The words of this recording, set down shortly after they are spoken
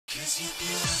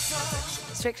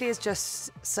Strictly is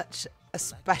just such a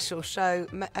special show.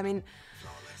 I mean,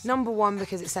 number one,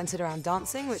 because it's centred around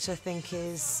dancing, which I think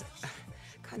is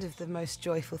kind of the most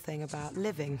joyful thing about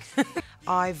living.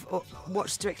 I've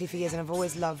watched Strictly for years and I've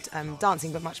always loved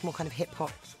dancing, but much more kind of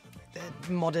hip-hop,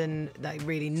 modern, like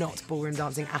really not ballroom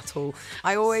dancing at all.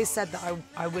 I always said that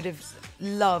I would have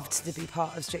loved to be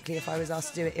part of Strictly if I was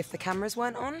asked to do it if the cameras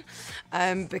weren't on,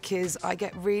 because I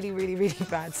get really, really, really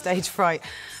bad stage fright,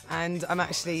 and I'm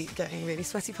actually getting really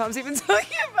sweaty palms even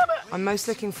talking about it. I'm most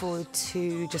looking forward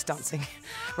to just dancing,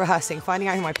 rehearsing, finding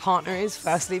out who my partner is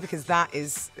firstly, because that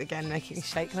is, again, making me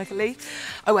shake like a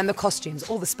leaf. Oh, and the costumes,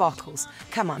 all the sparkles,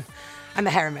 come on. And the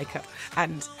hair and makeup,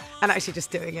 and actually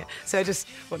just doing it. So I just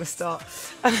want to start.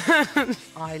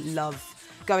 I love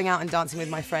going out and dancing with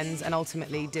my friends and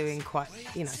ultimately doing quite,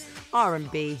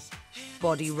 R&B,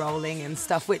 body rolling and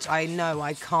stuff, which I know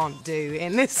I can't do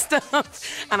in this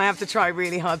stuff. And I have to try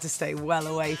really hard to stay well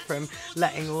away from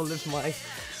letting all of my,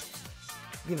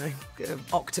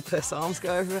 octopus arms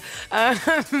go over.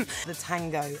 The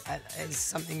tango is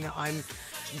something that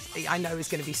I know is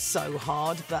going to be so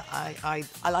hard, but I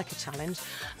like a challenge.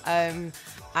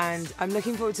 And I'm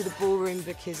looking forward to the ballroom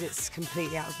because it's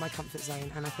completely out of my comfort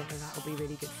zone, and I think that will be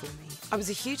really good for me. I was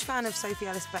a huge fan of Sophie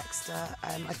Ellis-Bextor.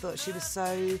 I thought she was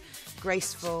so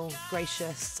graceful,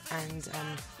 gracious, and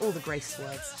all the grace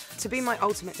words. To be my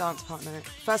ultimate dance partner,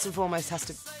 first and foremost has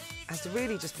to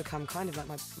really just become kind of like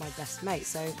my best mate.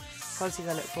 So qualities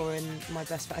I look for in my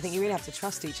best friend. I think you really have to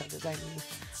trust each other, don't you?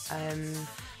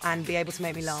 And be able to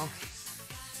make me laugh.